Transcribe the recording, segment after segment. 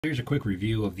Here's a quick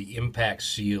review of the Impact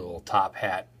Seal Top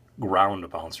Hat ground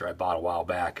bouncer I bought a while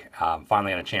back.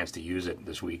 Finally had a chance to use it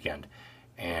this weekend,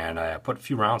 and I put a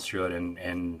few rounds through it,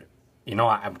 and you know,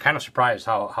 I'm kind of surprised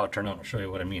how it turned out. I'll show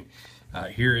you what I mean.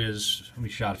 Here is, we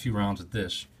shot a few rounds at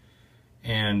this,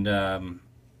 and I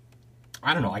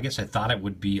don't know, I guess I thought it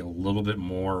would be a little bit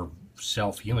more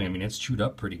self-healing. I mean, it's chewed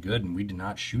up pretty good, and we did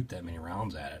not shoot that many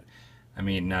rounds at it. I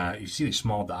mean, you see these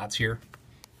small dots here?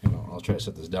 I'll try to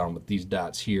set this down, but these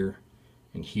dots here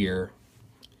and here,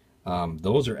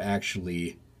 those are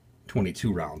actually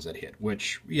 22 rounds that hit,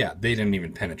 which, yeah, they didn't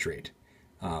even penetrate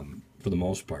for the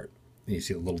most part. You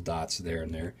see the little dots there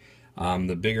and there.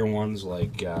 The bigger ones,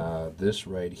 like this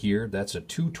right here, that's a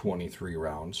 223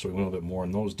 round, so we went a little bit more,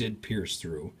 and those did pierce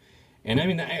through. And I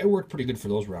mean, it worked pretty good for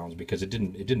those rounds because it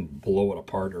didn't blow it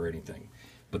apart or anything.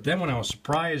 But then when I was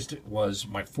surprised was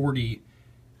my 40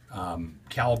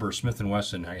 caliber Smith &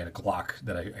 Wesson. I had a Glock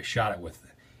that I shot it with,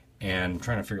 and I'm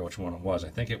trying to figure out which one it was. I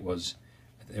think it was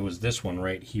this one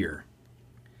right here,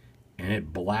 and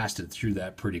it blasted through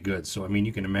that pretty good. So I mean,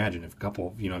 you can imagine if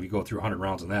if you go through 100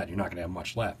 rounds of that, you're not going to have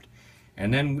much left.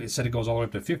 And then it said it goes all the way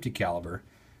up to 50 caliber.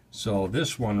 So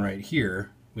this one right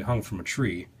here, we hung from a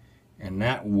tree, and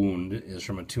that wound is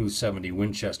from a 270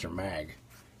 Winchester mag,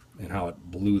 and how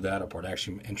it blew that apart.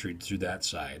 Actually entered through that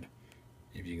side,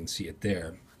 if you can see it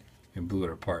there, and blew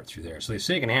it apart through there. So they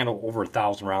say it can handle over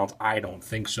 1,000 rounds. I don't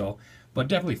think so, but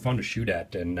definitely fun to shoot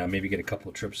at, and maybe get a couple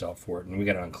of trips out for it. And we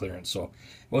got it on clearance, so it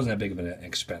wasn't that big of an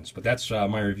expense. But that's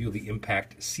my review of the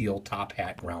Impact Seal Top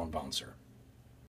Hat ground bouncer.